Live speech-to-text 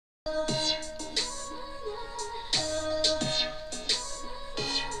Good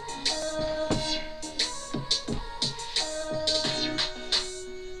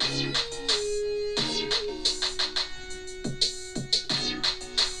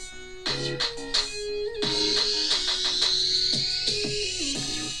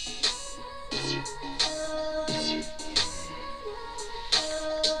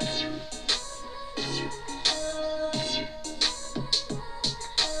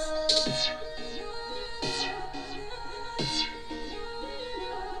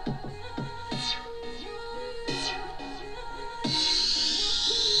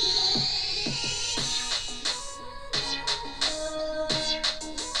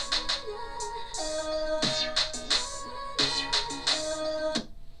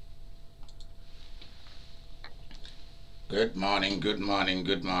morning, good morning,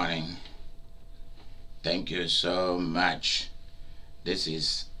 good morning. Thank you so much. This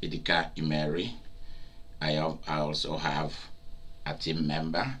is Idika Imeri. I also have a team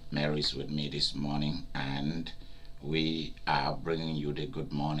member. Mary's with me this morning, and we are bringing you the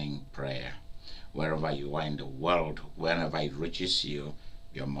good morning prayer. Wherever you are in the world, whenever it reaches you,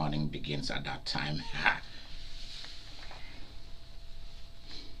 your morning begins at that time.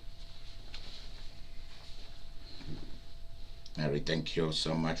 Mary, thank you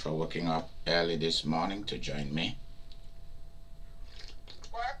so much for waking up early this morning to join me.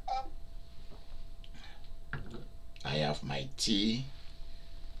 Welcome. I have my tea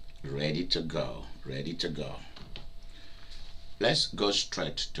ready to go, ready to go. Let's go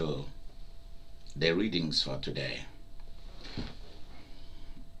straight to the readings for today.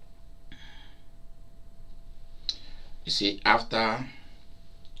 You see, after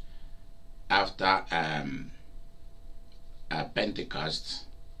Pentecost,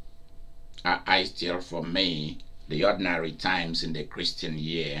 I still, for me, the ordinary times in the Christian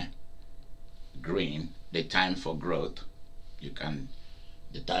year, green, the time for growth, the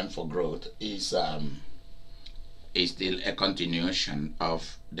time for growth is still a continuation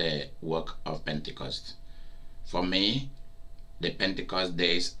of the work of Pentecost. For me, the Pentecost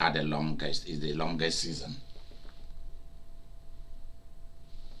days are the longest, is the longest season.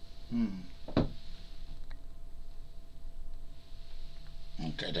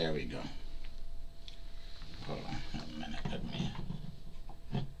 Okay, there we go. Hold on a minute, let me.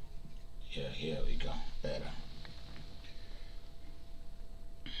 Yeah, here we go. Better.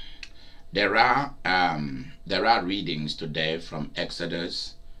 There are readings today from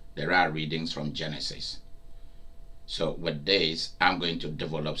Exodus. There are readings from Genesis. So with this, I'm going to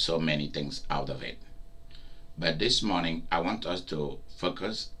develop so many things out of it. But this morning, I want us to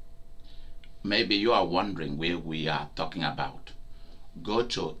focus. Maybe you are wondering where we are talking about. Go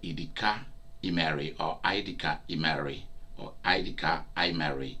to Idika Imeri or Idika Imeri or Idika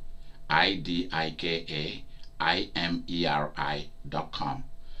Imeri, IDIKAIMERI.com,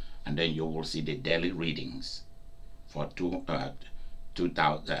 and then you will see the daily readings for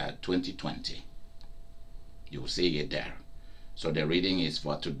 2020. You will see it there. So the reading is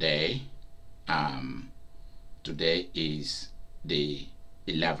for today. Today is the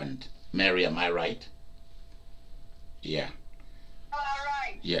 11th. Mary, am I right? Yeah.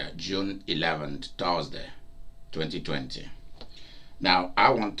 Yeah, June 11th, Thursday, 2020. Now, I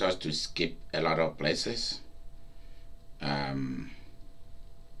want us to skip a lot of places.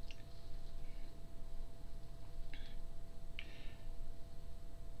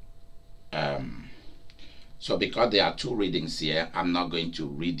 So because there are two readings here, I'm not going to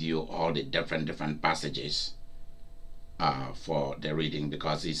read you all the different passages for the reading,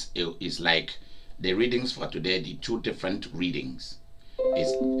 because it's like the readings for today, the two different readings.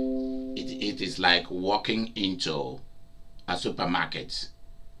 It is like walking into a supermarket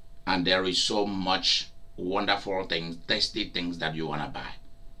and there is so much wonderful things, tasty things that you want to buy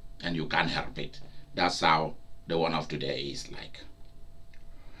and you can't help it. That's how the one of today is like.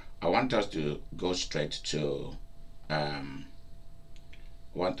 I want us to go straight to the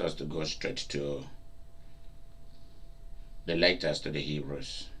letters to the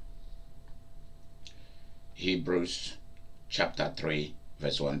Hebrews. Hebrews chapter 3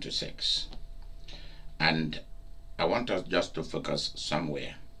 verse 1 to 6. And I want us just to focus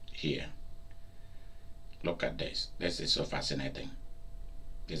somewhere here. Look at this. This is so fascinating.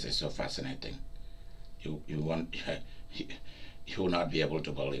 This is so fascinating. You won't you will not be able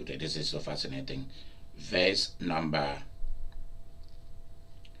to believe it. This is so fascinating. Verse number,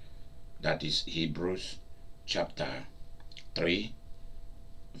 that is Hebrews chapter 3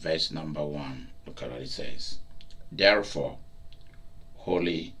 verse number 1. Look at what it says. Therefore,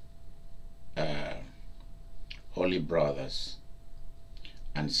 holy brothers,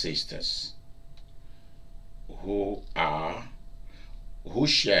 and sisters who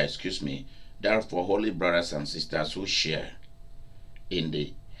share, therefore, holy brothers and sisters who share in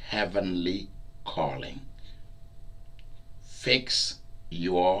the heavenly calling, fix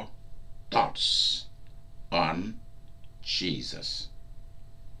your thoughts on Jesus.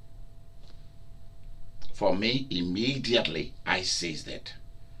 For me, immediately I seized it.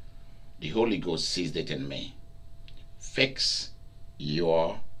 The Holy Ghost seized it in me. Fix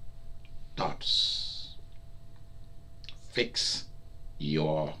your thoughts. Fix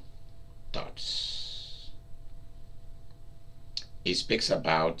your thoughts. It speaks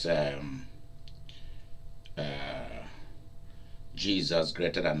about Jesus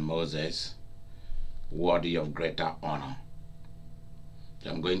greater than Moses, worthy of greater honor.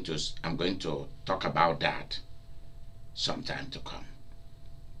 I'm going to talk about that sometime to come.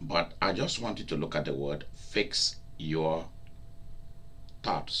 But I just want you to look at the word fix your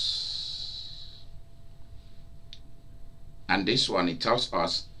thoughts. And this one, it tells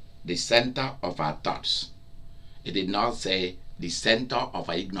us the center of our thoughts. It did not say the center of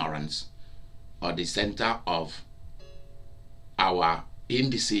our ignorance or the center of our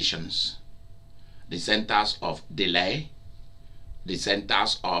indecisions, the centers of delay, the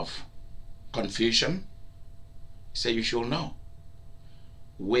centers of confusion. So you should know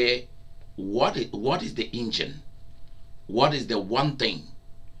what is the engine, what is the one thing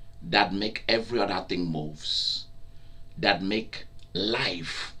that make every other thing moves, that make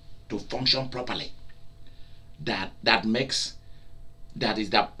life to function properly, that is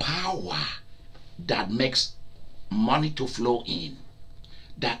the power that makes money to flow in,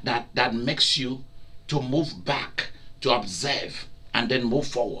 that makes you to move back, to observe, and then move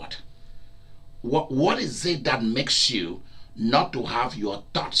forward. What is it that makes you not to have your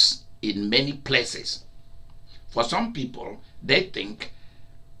thoughts in many places? For some people, they think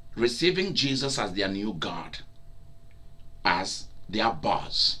receiving Jesus as their new God, as their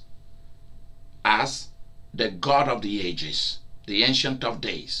boss, as the God of the ages, the Ancient of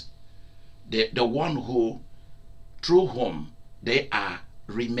Days, the one who, through whom they are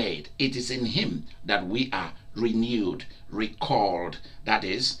remade. It is in him that we are renewed, recalled. That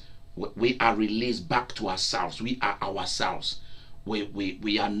is, we are released back to ourselves. We are ourselves.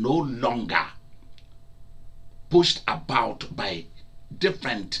 We are no longer pushed about by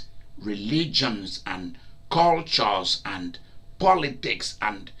different religions and cultures and politics,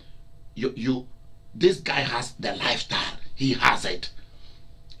 and this guy has the lifestyle. He has it.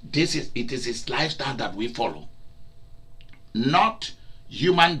 It is his lifestyle that we follow, not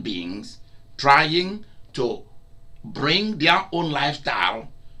human beings trying to bring their own lifestyle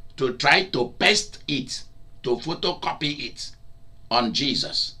to try to paste it, to photocopy it on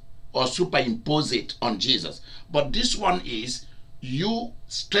Jesus or superimpose it on Jesus. But this one is, you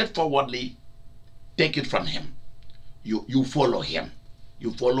straightforwardly take it from him. You follow him.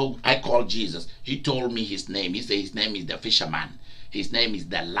 You follow. I call Jesus. He told me his name. He said his name is the fisherman. His name is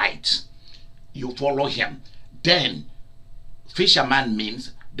the light. You follow him. Then fisherman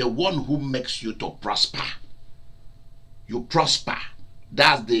means the one who makes you to prosper. You prosper.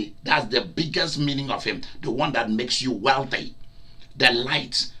 That's the biggest meaning of him. The one that makes you wealthy. The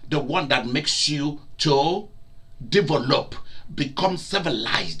light, the one that makes you to develop, become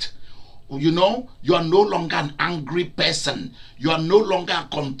civilized. You know, you are no longer an angry person. You are no longer a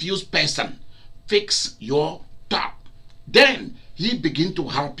confused person. Fix your thought. Then he begin to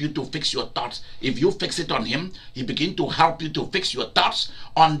help you to fix your thoughts. If you fix it on him, he begin to help you to fix your thoughts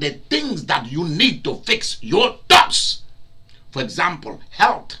on the things that you need to fix your thoughts. For example,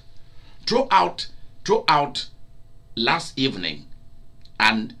 health. Throughout last evening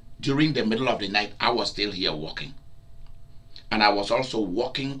and during the middle of the night, I was still here working. And I was also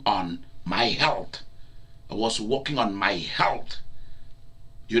working on my health. I was working on my health.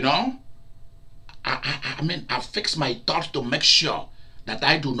 You know, I mean, I fix my thoughts to make sure that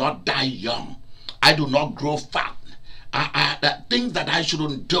I do not die young. I do not grow fat. The things that I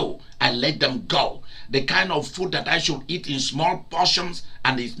shouldn't do, I let them go. The kind of food that I should eat in small portions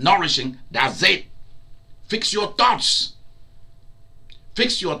and is nourishing, that's it. Fix your thoughts.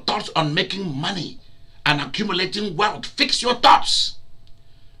 Fix your thoughts on making money and accumulating wealth. Fix your thoughts.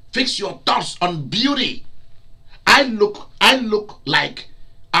 Fix your thoughts on beauty. I look like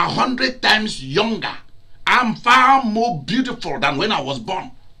 100 times younger. I'm far more beautiful than when I was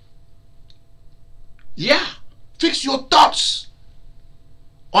born. Yeah. Fix your thoughts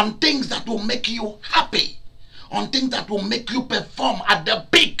on things that will make you happy, on things that will make you perform at the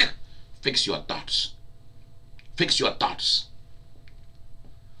peak. Fix your thoughts. Fix your thoughts.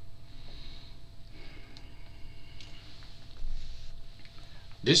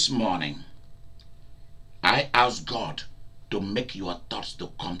 This morning, I ask God to make your thoughts to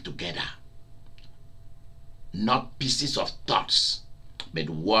come together. Not pieces of thoughts,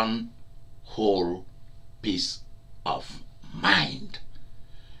 but one whole piece of mind.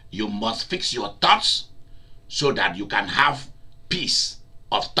 You must fix your thoughts so that you can have peace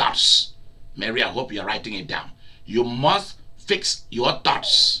of thoughts. Mary, I hope you're writing it down. You must fix your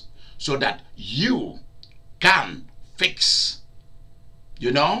thoughts so that you can fix.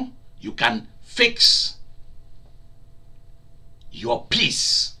 You know, you can fix your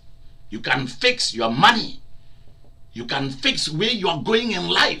peace. You can fix your money. You can fix where you are going in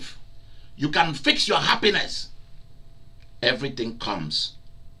life. You can fix your happiness. Everything comes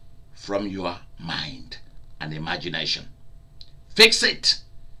from your mind and imagination. Fix it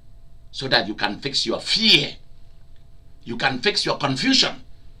so that you can fix your fear. You can fix your confusion.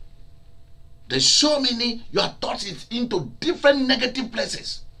 There's so many, your thoughts is into different negative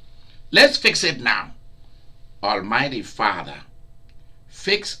places. Let's fix it now. Almighty Father,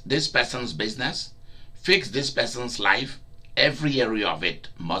 fix this person's business, fix this person's life. Every area of it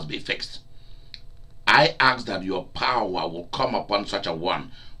must be fixed. I ask that your power will come upon such a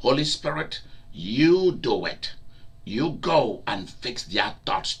one. Holy Spirit, you do it. You go and fix their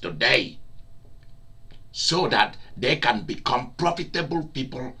thoughts today so that they can become profitable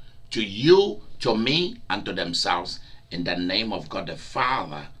people to you, to me, and to themselves. In the name of God the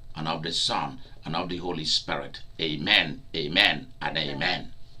Father, and of the Son, and of the Holy Spirit. Amen, amen, and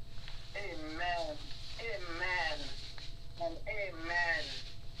amen.